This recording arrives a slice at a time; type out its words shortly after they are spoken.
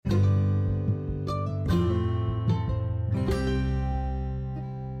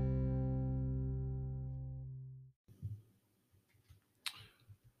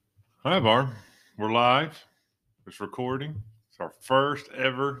Hi, Barb. We're live. It's recording. It's our first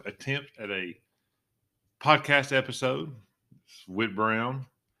ever attempt at a podcast episode. It's Whit Brown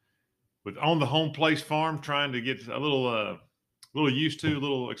with on the Homeplace farm, trying to get a little used to, a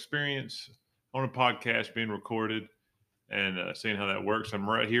little experience on a podcast being recorded and seeing how that works. I'm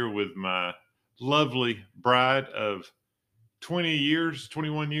right here with my lovely bride of 20 years,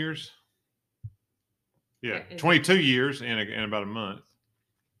 21 years. Yeah, Is it 22 years in about a month.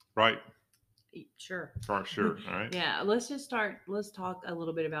 Right? sure? Right, sure. All right. Yeah, let's just start. Let's talk a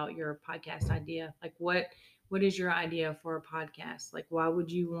little bit about your podcast idea. Like, what is your idea for a podcast? Like, why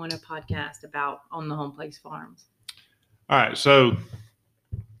would you want a podcast about on the home place farms? All right. So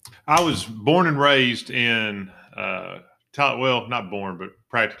I was born and raised in, well, not born, but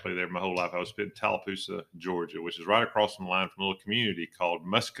practically there my whole life. I was in Tallapoosa, Georgia, which is right across from the line from a little community called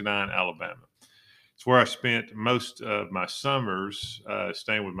Muscadine, Alabama. It's where I spent most of my summers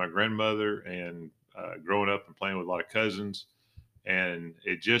staying with my grandmother and growing up and playing with a lot of cousins. And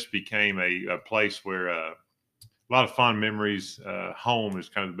it just became a place where a lot of fond memories. Home is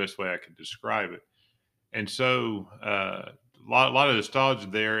kind of the best way I could describe it. And so a lot of nostalgia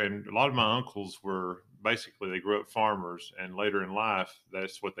there, and a lot of my uncles were basically they grew up farmers, and later in life,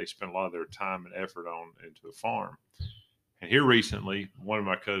 that's what they spent a lot of their time and effort on into a farm. And here recently, one of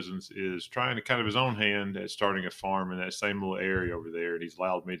my cousins is trying to kind of his own hand at starting a farm in that same little area over there, and he's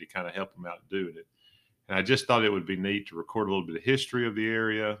allowed me to kind of help him out doing it. And I just thought it would be neat to record a little bit of history of the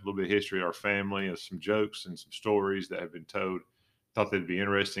area, a little bit of history of our family, and some jokes and some stories that have been told. Thought they'd be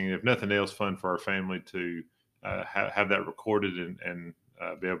interesting, and if nothing else, fun for our family to have that recorded and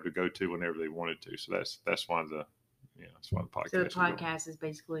be able to go to whenever they wanted to. So that's why that's why the So the podcast is going. podcast is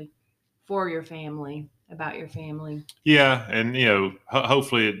basically for your family, about your family. Yeah, and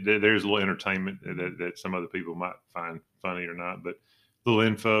hopefully there's a little entertainment that some other people might find funny or not, but a little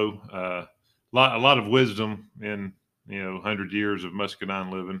info, a lot of wisdom in 100 years of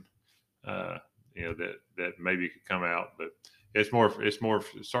muscadine living, uh, that maybe could come out, but it's more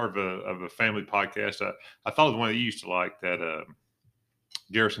sort of a family podcast. I thought of the one that you used to like, that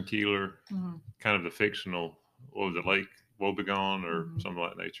Garrison Keeler, Mm-hmm. kind of the fictional, what was it, Lake Wobegon or Mm-hmm. something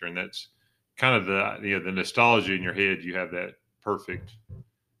like that nature, and that's kind of the nostalgia in your head. You have that perfect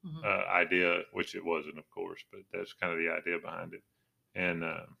Mm-hmm. idea, which it wasn't, of course, but that's kind of the idea behind it. And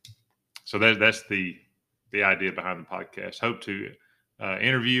so that's the idea behind the podcast. Hope to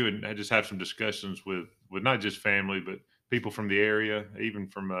interview and just have some discussions with not just family, but people from the area, even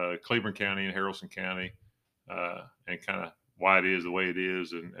from Cleveland County and Haralson County, and kind of why it is the way it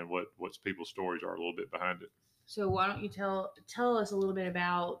is, and what's people's stories are a little bit behind it. So why don't you tell us a little bit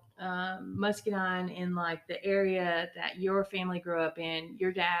about Muscadine in like the area that your family grew up in?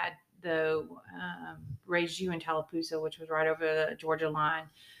 Your dad, though, raised you in Tallapoosa, which was right over the Georgia line.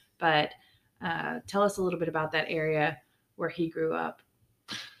 But tell us a little bit about that area where he grew up.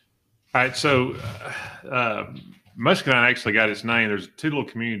 All right, so Muscadine actually got its name. There's two little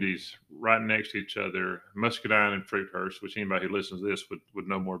communities right next to each other, Muscadine and Fruithurst, which anybody who listens to this would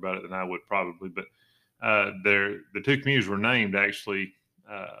know more about it than I would probably. But the two communities were named actually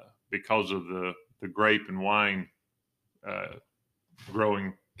because of the grape and wine uh,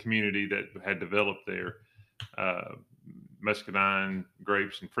 growing community that had developed there. Uh, Muscadine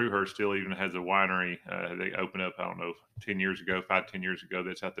grapes and Fruithurst still even has a winery. They opened up, I don't know, 10 years ago, 5, 10 years ago.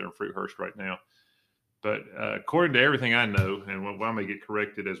 That's out there in Fruithurst right now. But according to everything I know, and I may get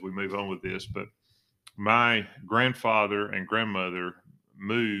corrected as we move on with this, but my grandfather and grandmother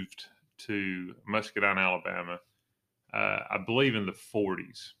moved to Muscadine, Alabama, I believe in the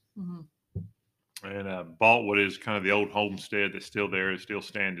 40s, Mm-hmm. and bought what is kind of the old homestead that's still there, is still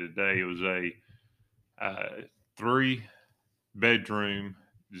standing today. It was a 3 bedroom,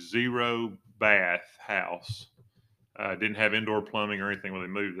 zero bath house. Didn't have indoor plumbing or anything when they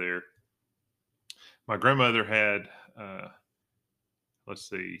moved there. My grandmother had, let's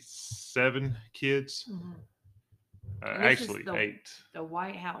see, 7 kids. Mm-hmm. And this is Actually, 8. the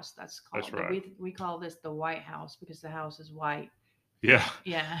White House. That's That's called. right. We call this the White House because the house is white. Yeah,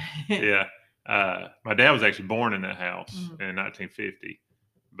 Yeah. yeah. My dad was actually born in that house Mm-hmm. in 1950,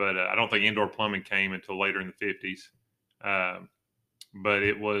 but I don't think indoor plumbing came until later in the 50s. But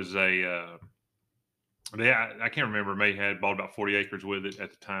it was I can't remember. May had bought about 40 acres with it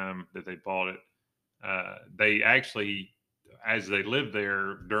at the time that they bought it. They actually, as they lived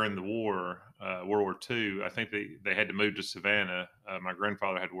there during the war, World War II, I think they had to move to Savannah. My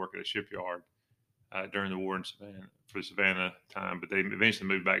grandfather had to work at a shipyard during the war in Savannah for the Savannah time, but they eventually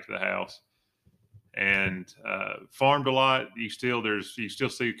moved back to the house and farmed a lot. You still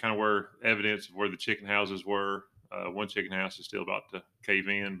see kind of where evidence of where the chicken houses were One chicken house is still about to cave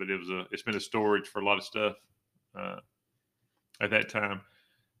in, but it's been a storage for a lot of stuff at that time.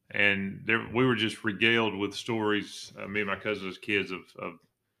 And we were just regaled with stories, me and my cousins as kids, of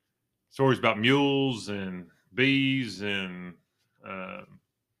stories about mules and bees and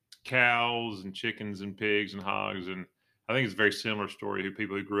cows and chickens and pigs and hogs. And I think it's a very similar story to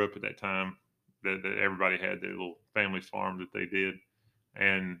people who grew up at that time, that everybody had their little family farm that they did.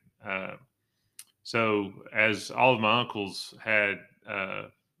 And so as all of my uncles had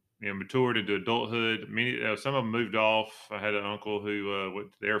matured into adulthood, some of them moved off. I had an uncle who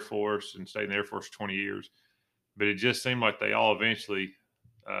went to the Air Force and stayed in the Air Force for 20 years. But it just seemed like they all eventually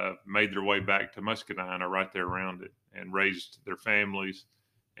made their way back to Muscadine or right there around it, and raised their families.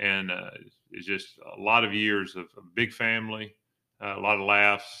 And it's just a lot of years of a big family, a lot of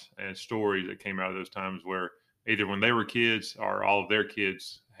laughs and stories that came out of those times, where either when they were kids or all of their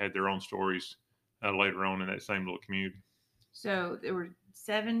kids had their own stories later on in that same little community. So there were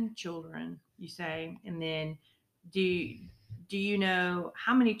 7 children, you say, and then do you know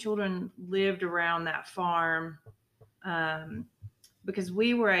how many children lived around that farm? Because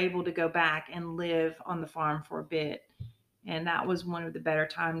we were able to go back and live on the farm for a bit, and that was one of the better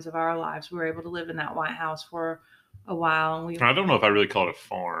times of our lives. We were able to live in that White House for a while. And I don't know if I really call it a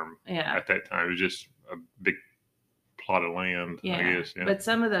farm yeah. at that time. It was just a big plot of land, yeah. I guess. Yeah. But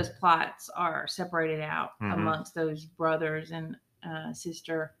some of those plots are separated out amongst those brothers and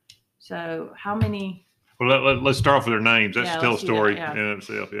sister. So how many? Well, let's start off with their names. That's still a story in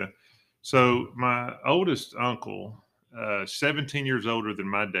itself. Yeah. So my oldest uncle, 17 years older than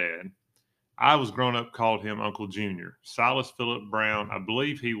my dad, I was growing up, called him Uncle Junior. Silas Philip Brown, I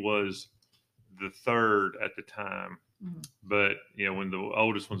believe he was the third at the time. Mm-hmm. But, when the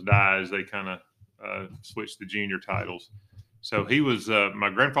oldest ones dies, they kind of switched the junior titles. So he was, my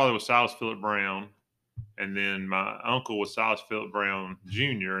grandfather was Silas Philip Brown, and then my uncle was Silas Philip Brown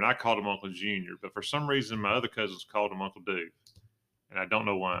Jr., and I called him Uncle Junior. But for some reason, my other cousins called him Uncle Doof, and I don't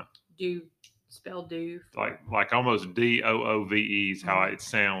know why. Doof, spell Doof. Like almost Doove is how it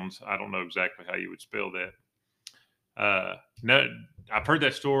sounds. I don't know exactly how you would spell that. No, I've heard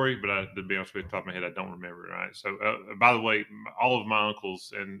that story, but to be honest with you, off the top of my head, I don't remember it, right? So, by the way, all of my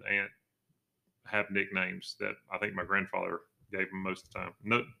uncles and aunt have nicknames that I think my grandfather gave them most of the time.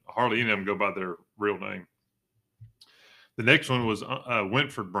 No, hardly any of them go by their real name. The next one was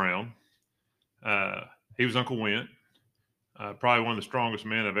Wentford Brown. He was Uncle Went. Probably one of the strongest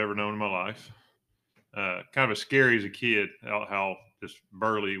men I've ever known in my life. Kind of as scary as a kid, how just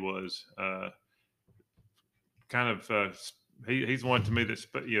burly he was. He's one to me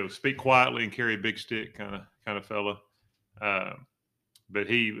that speak quietly and carry a big stick kind of fella. But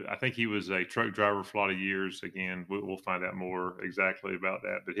I think he was a truck driver for a lot of years. Again, we'll find out more exactly about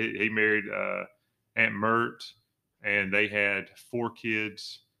that. But he married Aunt Mert, and they had 4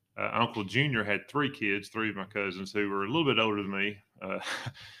 kids. Uncle Junior had 3 kids, 3 of my cousins who were a little bit older than me.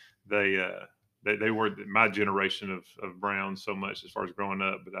 They were my generation of Browns so much as far as growing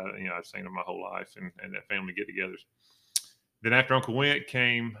up, but I've seen them my whole life and that family get-togethers. Then after Uncle Went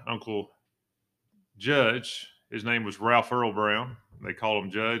came Uncle Judge. His name was Ralph Earl Brown. They called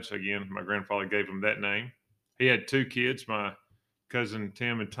him Judge. Again, my grandfather gave him that name. He had 2 kids, my cousin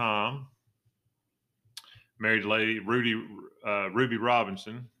Tim and Tom. Married lady Ruby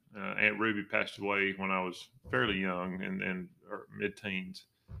Robinson. Aunt Ruby passed away when I was fairly young and mid-teens.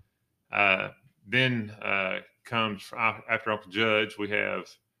 Then comes after Uncle Judge, we have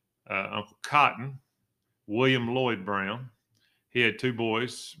Uncle Cotton, William Lloyd Brown. He had 2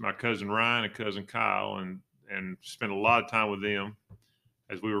 boys, my cousin Ryan and cousin Kyle, and spent a lot of time with them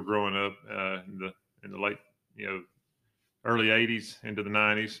as we were growing up in the late, early 80s into the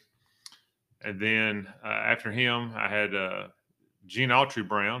 90s. And then after him, I had Gene Autry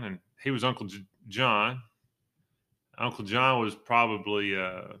Brown, and he was Uncle John. Uncle John was probably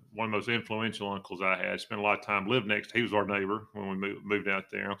one of the most influential uncles I had. Spent a lot of time, lived next. He was our neighbor when we moved out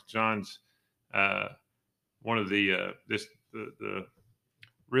there. Uncle John's one of the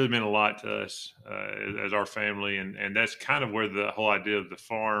really meant a lot to us as our family, and that's kind of where the whole idea of the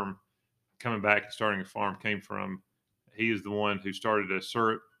farm, coming back and starting a farm, came from. He is the one who started a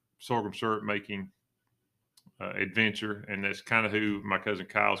sorghum syrup making adventure, and that's kind of who my cousin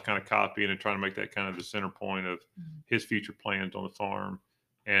Kyle's kind of copying and trying to make that kind of the center point of his future plans on the farm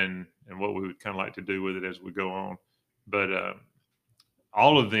and what we would kind of like to do with it as we go on. But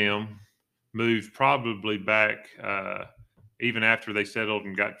all of them moved probably back even after they settled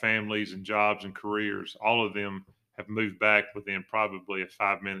and got families and jobs and careers. All of them have moved back within probably a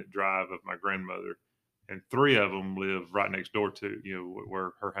 5-minute drive of my grandmother, and 3 of them live right next door to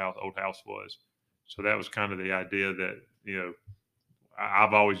where her old house was. So that was kind of the idea that,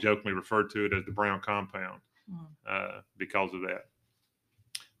 I've always jokingly referred to it as the Brown Compound because of that.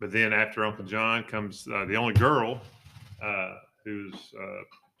 But then after Uncle John comes the only girl, who's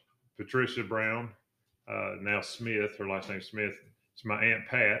Patricia Brown, now Smith. Her last name's Smith. It's my Aunt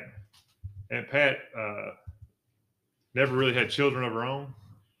Pat. Aunt Pat never really had children of her own,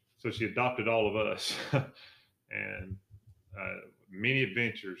 so she adopted all of us. And many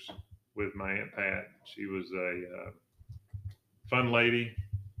adventures with my Aunt Pat. She was a fun lady,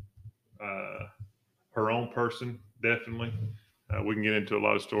 her own person, definitely. We can get into a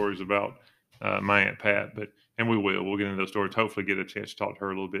lot of stories about my Aunt Pat, and we will. We'll get into those stories. Hopefully, get a chance to talk to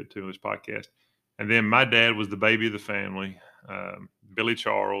her a little bit too in this podcast. And then my dad was the baby of the family, Billy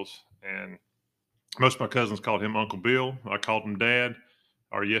Charles, and most of my cousins called him Uncle Bill. I called him Dad,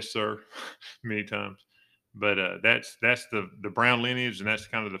 or yes sir, many times. But that's the Brown lineage, and that's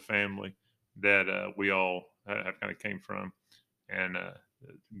kind of the family that we all have kind of came from, and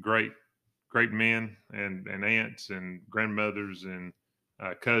great men and aunts and grandmothers and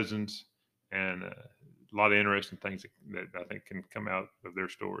cousins, and a lot of interesting things that I think can come out of their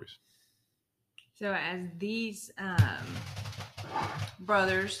stories. So as these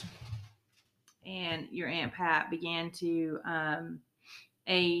brothers and your Aunt Pat began to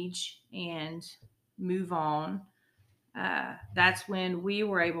age and move on, that's when we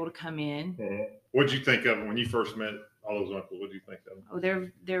were able to come in. What did you think of them when you first met all those uncles? What did you think of them?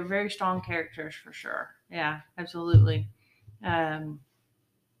 Oh, they're very strong characters for sure. Yeah, absolutely.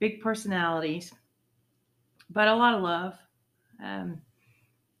 Big personalities, but a lot of love.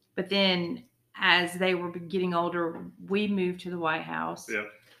 But then as they were getting older, we moved to the White House. Yeah.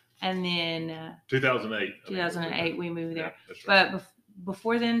 And then 2008. 2008, we moved there. Yeah, that's right. But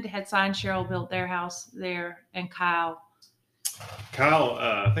before then, had Si and Cheryl built their house there, and Kyle.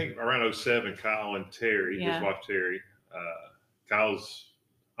 I think around 07, Kyle and Terry, Yeah. his wife Terry, Kyle's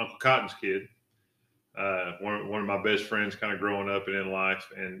Uncle Cotton's kid, one of my best friends kind of growing up and in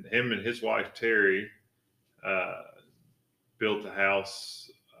life, and him and his wife Terry built the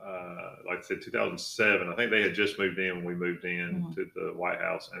house, like I said, 2007. I think they had just moved in when we moved in to the White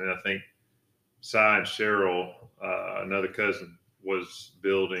House. And then I think Si and Cheryl, another cousin, was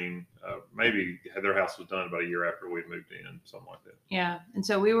building, maybe their house was done about a year after we moved in, something like that. Yeah. And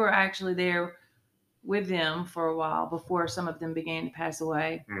so we were actually there with them for a while before some of them began to pass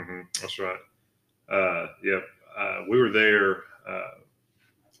away. Mm-hmm. That's right. Yep. We were there.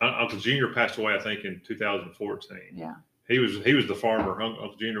 Uncle Junior passed away, I think, in 2014. Yeah. He was the farmer.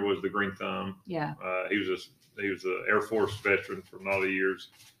 Uncle Junior was the green thumb. Yeah. He was an Air Force veteran for all the years,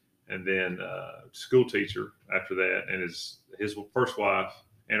 and then school teacher after that. And his first wife,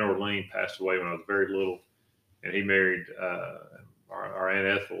 Aunt Orlean, passed away when I was very little, and he married our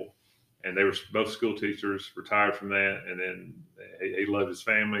Aunt Ethel, and they were both school teachers. Retired from that, and then he loved his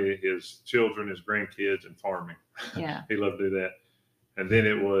family, his children, his grandkids, and farming. Yeah. He loved to do that. And then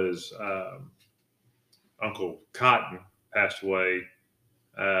it was Uncle Cotton passed away.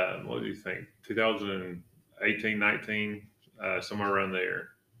 What do you think? 2018, 19, somewhere around there.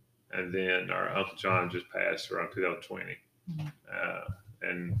 And then our Uncle John just passed around 2020.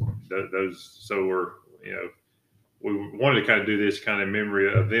 And those, so we wanted to kind of do this kind of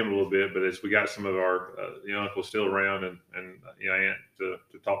memory of them a little bit, but as we got some of our uncles still around and aunt to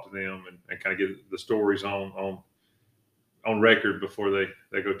talk to them and kind of get the stories on record before they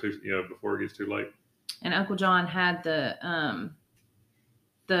go too, before it gets too late. And Uncle John had the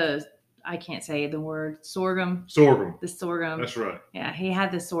I can't say the word sorghum. The sorghum. That's right. Yeah, he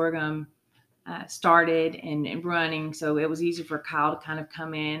had the sorghum started and running, so it was easy for Kyle to kind of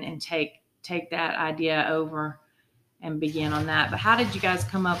come in and take that idea over and begin on that. But how did you guys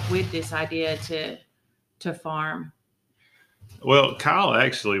come up with this idea to farm? Well, Kyle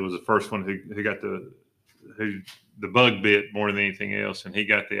actually was the first one who got the bug bit more than anything else, and he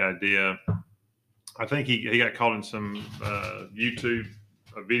got the idea. I think he got caught in some YouTube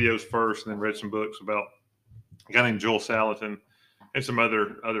videos first, and then read some books about a guy named Joel Salatin and some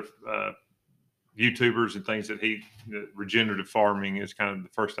other YouTubers and things that regenerative farming is kind of the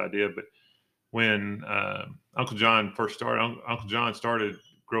first idea. But when Uncle John first started, Uncle John started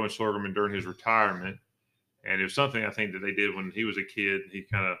growing sorghum during his retirement, and it was something I think that they did when he was a kid. He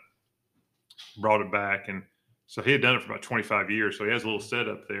kind of brought it back, and so he had done it for about 25 years. So he has a little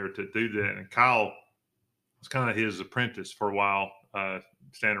setup there to do that. And Kyle was kind of his apprentice for a while,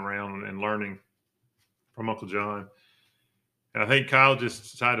 standing around and learning from Uncle John. And I think Kyle just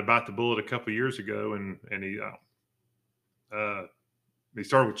decided to bite the bullet a couple of years ago, and he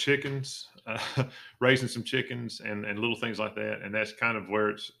started with chickens, raising some chickens and little things like that. And that's kind of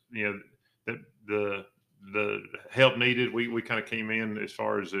where it's, that the help needed, we kind of came in as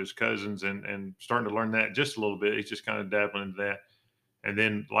far as cousins and starting to learn that just a little bit. He's just kind of dabbling into that. And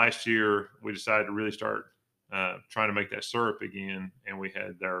then last year we decided to really start trying to make that syrup again. And we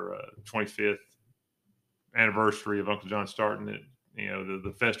had our 25th anniversary of Uncle John starting it.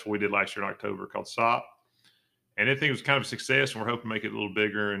 The festival we did last year in October called SOP. And I think it was kind of a success, and we're hoping to make it a little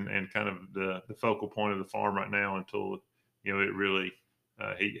bigger and kind of the focal point of the farm right now until it really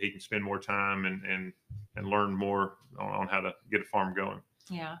he can spend more time and learn more on how to get a farm going.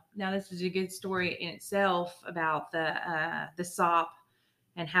 Yeah. Now this is a good story in itself about the SOP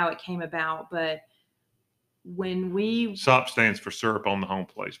and how it came about, but when we SOP stands for syrup on the home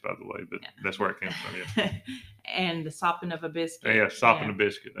place, by the way, but that's where it came from. Yeah. And the sopping of a biscuit. Yeah, sopping a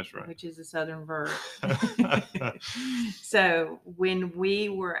biscuit. That's right. Which is a Southern verb. So when we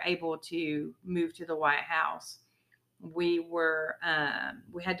were able to move to the White House, we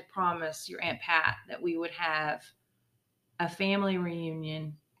had to promise your Aunt Pat that we would have a family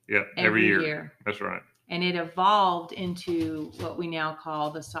reunion. Yeah, every year. That's right. And it evolved into what we now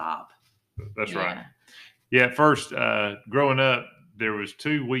call the SOP. That's right. Yeah, at first, growing up, there was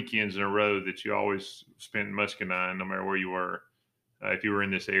 2 weekends in a row that you always spent in Muscadine, no matter where you were, if you were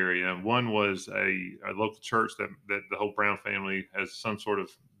in this area. One was a local church that the whole Brown family has some sort of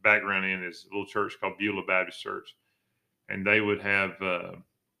background in. Is a little church called Beulah Baptist Church. And they would have a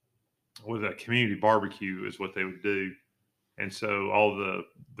community barbecue is what they would do. And so all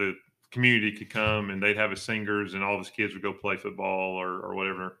the community could come, and they'd have singers, and all of his kids would go play football or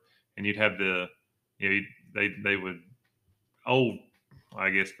whatever. And you'd have they would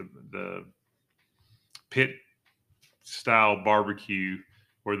the pit style barbecue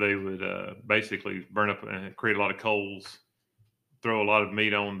where they would basically burn up and create a lot of coals, throw a lot of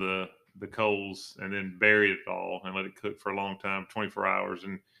meat on the coals, and then bury it all and let it cook for a long time, 24 hours.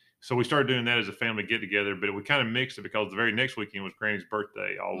 And so we started doing that as a family get together, but we kind of mixed it because the very next weekend was Granny's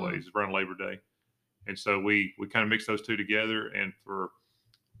birthday, always around Labor Day. And so we kind of mixed those two together. And for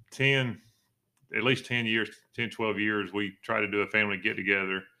at least 10 years, 10, 12 years, we try to do a family get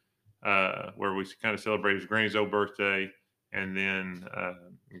together where we kind of celebrated Granny's old birthday. And then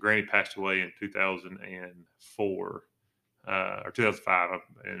Granny passed away in 2004 or 2005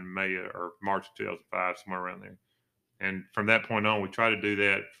 in May or March of 2005, somewhere around there. And from that point on, we tried to do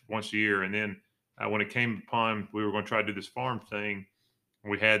that once a year. And then when it came upon, we were going to try to do this farm thing,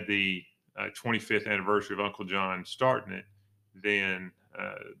 we had the 25th anniversary of Uncle John starting it. Then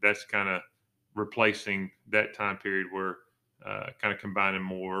that's kind of replacing that time period where kind of combining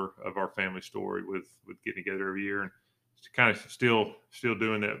more of our family story with getting together every year, and kind of still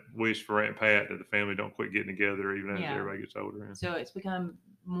doing that wish for Aunt Pat that the family don't quit getting together even as everybody gets older. So it's become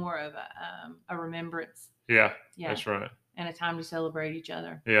more of a remembrance. Yeah, that's right. And a time to celebrate each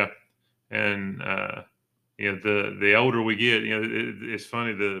other. Yeah, and the older we get, it's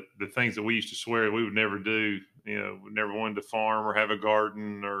funny the things that we used to swear we would never do. We never wanted to farm or have a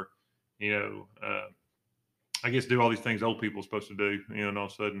garden or I guess do all these things old people are supposed to do. And all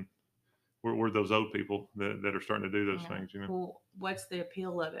of a sudden we're those old people that are starting to do those things. Well, what's the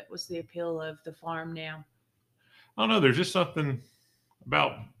appeal of it? What's the appeal of the farm now? I don't know. There's just something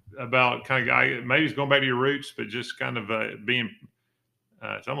about kind of maybe it's going back to your roots, but just kind of being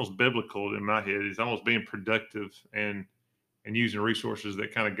it's almost biblical in my head. It's almost being productive and using resources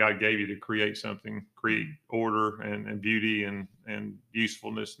that kind of God gave you to create something, create order and beauty and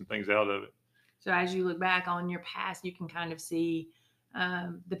usefulness and things out of it. So as you look back on your past, you can kind of see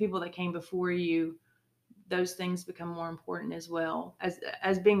the people that came before you. Those things become more important as well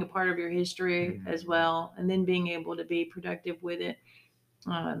as being a part of your history as well, and then being able to be productive with it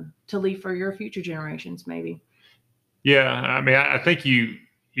to leave for your future generations, maybe. Yeah, I mean, I think you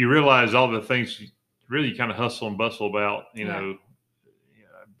realize all the things you really kind of hustle and bustle about.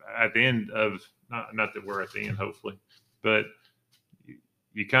 At the end of not that we're at the end, hopefully, but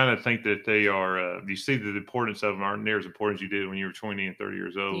you kind of think that they are. You see that the importance of them aren't near as important as you did when you were 20 and 30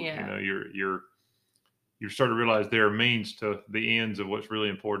 years old. Yeah. You start to realize there are means to the ends of what's really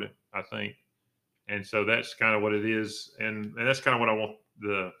important, I think. And so that's kind of what it is. And that's kind of what I want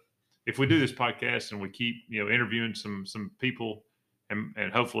if we do this podcast and we keep, interviewing some people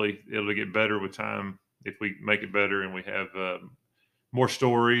and hopefully it'll get better with time if we make it better and we have more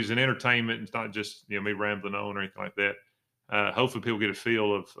stories and entertainment. It's not just, me rambling on or anything like that. Hopefully people get a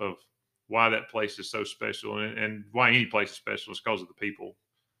feel of why that place is so special and why any place is special is because of the people.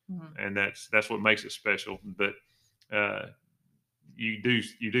 Mm-hmm. And that's what makes it special. But you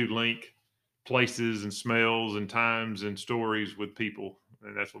do link places and smells and times and stories with people,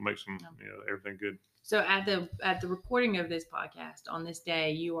 and that's what makes them everything good. So at the recording of this podcast on this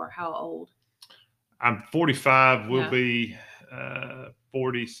day, you are how old? I'm 45. We'll Yeah. be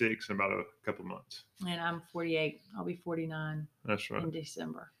 46 in about a couple of months. And I'm 48. I'll be 49 That's right. in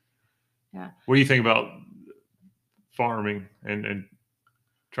December. Yeah. What do you think about farming and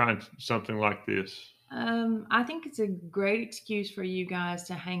trying something like this? I think it's a great excuse for you guys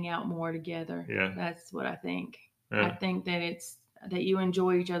to hang out more together. Yeah. That's what I think. Yeah. I think that it's that you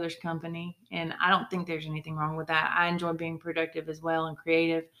enjoy each other's company, and I don't think there's anything wrong with that. I enjoy being productive as well and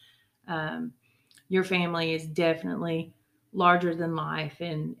creative. Um, your family is definitely larger than life,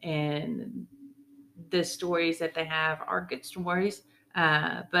 and the stories that they have are good stories.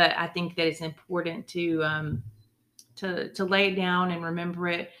 But I think that it's important to lay it down and remember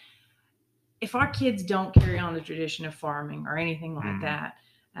it. If our kids don't carry on the tradition of farming or anything like that,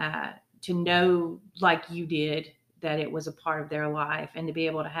 to know, like you did, that it was a part of their life and to be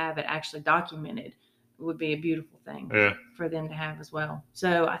able to have it actually documented would be a beautiful thing for them to have as well.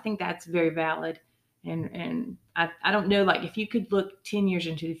 So I think that's very valid. And I don't know, like if you could look 10 years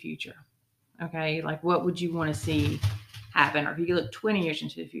into the future, okay, like what would you want to see happen? Or if you could look 20 years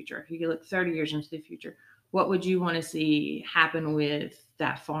into the future, if you could look 30 years into the future, what would you want to see happen with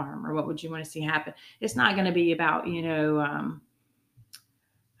that farm, or what would you want to see happen? It's not going to be about,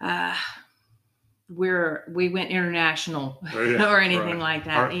 we went international or anything like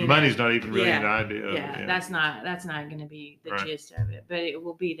that. Money's not even really an idea. Yeah, that's not going to be the gist of it, but it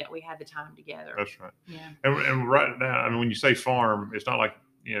will be that we had the time together. That's right. Yeah. And right now, I mean, when you say farm, it's not like,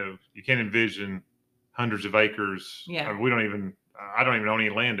 you can't envision hundreds of acres. Yeah. I mean, I don't even own any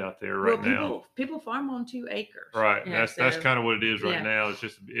land out there now. People farm on 2 acres. Right. Yeah, that's kind of what it is right now. It's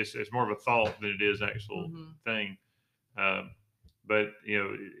just, it's more of a thought than it is actual thing. But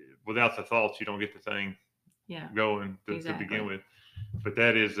without the thoughts, you don't get the thing going to begin with. But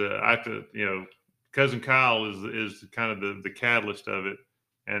that is, I have to, cousin Kyle is kind of the catalyst of it.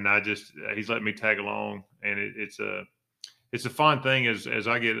 And he's letting me tag along, and it's a fun thing as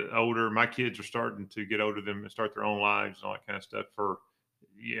I get older. My kids are starting to get older than and start their own lives and all that kind of stuff.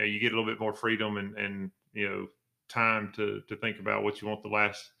 You get a little bit more freedom and time to think about what you want the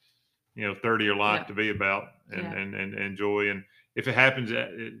last 30 of your life to be about and enjoy. And if it happens,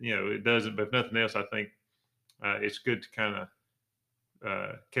 it doesn't. But if nothing else, I think it's good to kind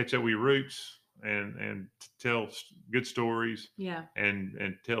of catch up with your roots and tell good stories. Yeah.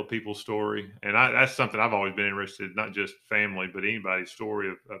 And tell people's story. And that's something I've always been interested in, not just family, but anybody's story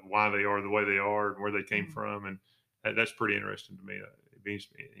of why they are the way they are and where they came from. And that's pretty interesting to me. It means,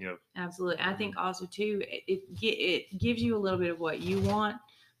 Absolutely. I think also too, it gives you a little bit of what you want,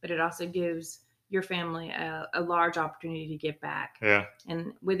 but it also gives your family a large opportunity to give back. Yeah.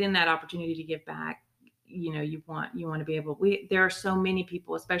 And within that opportunity to give back, you want to be able. There are so many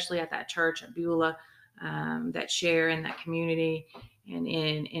people, especially at that church at Beulah, that share in that community and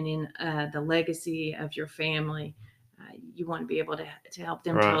in the legacy of your family. You want to be able to help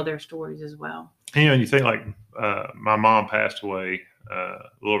them tell their stories as well. And you think like my mom passed away a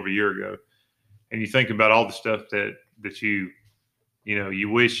little over a year ago, and you think about all the stuff that you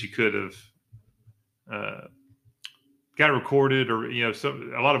wish you could have got recorded, or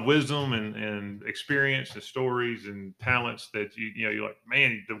a lot of wisdom and experience and stories and talents that you're like,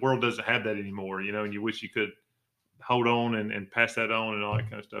 man, the world doesn't have that anymore, and you wish you could hold on and pass that on and all that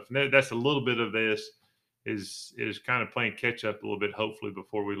kind of stuff. And that's a little bit of this is kind of playing catch up a little bit, hopefully,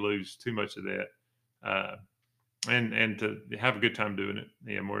 before we lose too much of that. And to have a good time doing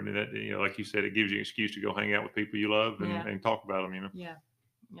it. More than that, like you said, it gives you an excuse to go hang out with people you love and talk about them. Yeah,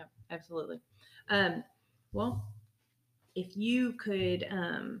 absolutely. Well, if you could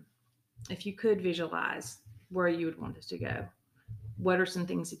visualize where you would want us to go, what are some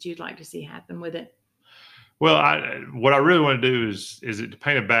things that you'd like to see happen with it? Well, what I really want to do is to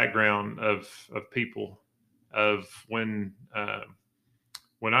paint a background of people, of when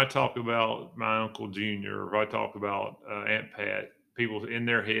I talk about my Uncle Junior, or I talk about Aunt Pat, people in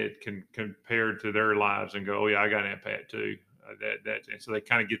their head can compare to their lives and go, oh yeah, I got Aunt Pat too. And so they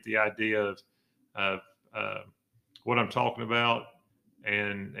kind of get the idea of what I'm talking about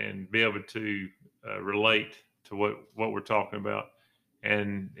and be able to relate to what we're talking about.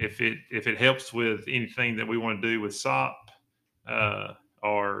 And if it helps with anything that we want to do with SOP,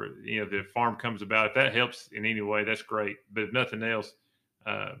 or the farm comes about, if that helps in any way, that's great. But if nothing else,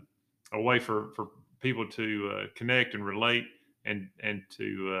 a way for people to connect and relate and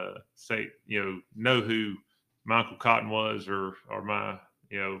to say know who my Uncle Cotton was, or my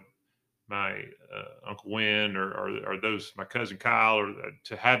my Uncle Win, or those my cousin Kyle, or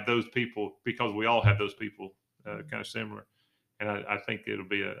to have those people, because we all have those people kind of similar. And I think it'll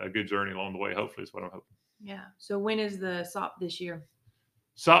be a good journey along the way. Hopefully, is what I'm hoping. Yeah. So when is the SOP this year?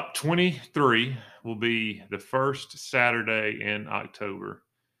 SOP 23 will be the first Saturday in October.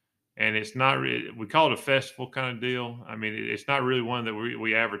 And it's not really, we call it a festival kind of deal. I mean, it's not really one that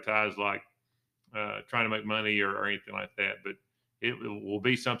we advertise like trying to make money or anything like that. But it will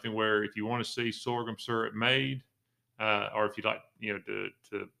be something where if you want to see sorghum syrup made, or if you'd like,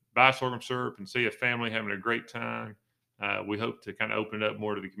 to buy sorghum syrup and see a family having a great time, we hope to kind of open it up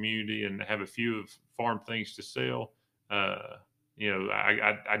more to the community and have a few of farm things to sell. I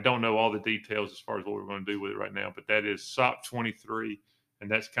don't know all the details as far as what we're going to do with it right now, but that is SOP 23. And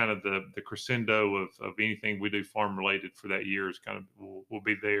that's kind of the crescendo of anything we do farm related for that year is kind of will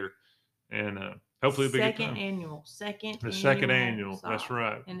be there. And hopefully it'll be a good time. Second annual. SOP. That's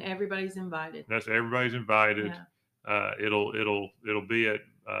right. And everybody's invited. Everybody's invited. Yeah. It'll be at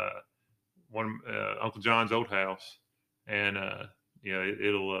Uncle John's old house, and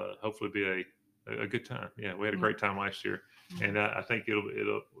it'll hopefully be a good time. Yeah, we had a great time last year, and I think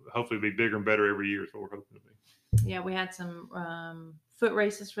it'll hopefully be bigger and better every year is what we're hoping to be. Yeah, we had some foot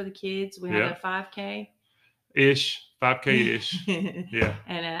races for the kids. We had a 5K. 5K ish. Yeah.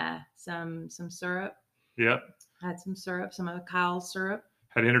 And some syrup. Yep. Had some syrup, some of Kyle's syrup.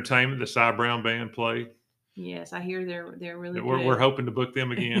 Had entertainment. The Cy Brown band played. Yes, I hear they're really good. We're hoping to book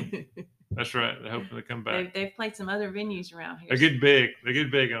them again. That's right. They're hoping to come back. They've played some other venues around here. They're getting big. They're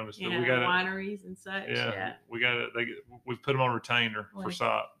getting big on us. Yeah, we got wineries and such. Yeah. We put them on retainer for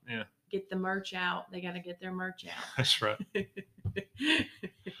SOP. Yeah. Get the merch out. They got to get their merch out. That's right.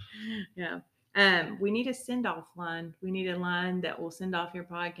 Yeah. We need a send-off line. We need a line that will send off your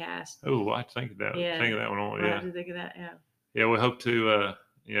podcast. Oh, I think of that. Yeah. Think of that one on. We'll have to think of that. Yeah. Yeah, we hope to.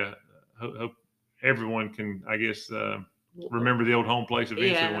 Hope everyone can. I guess remember the old Homeplace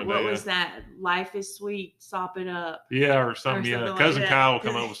eventually one day. What was that? Life is sweet. Sop it up. Yeah, or something. Yeah, Cousin Kyle will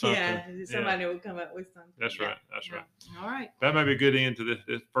come up with something. Yeah, somebody will come up with something. That's right. That's right. All right. That may be a good end to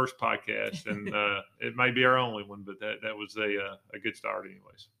this first podcast, and it may be our only one, but that was a good start,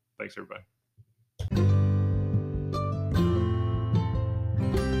 anyways. Thanks, everybody.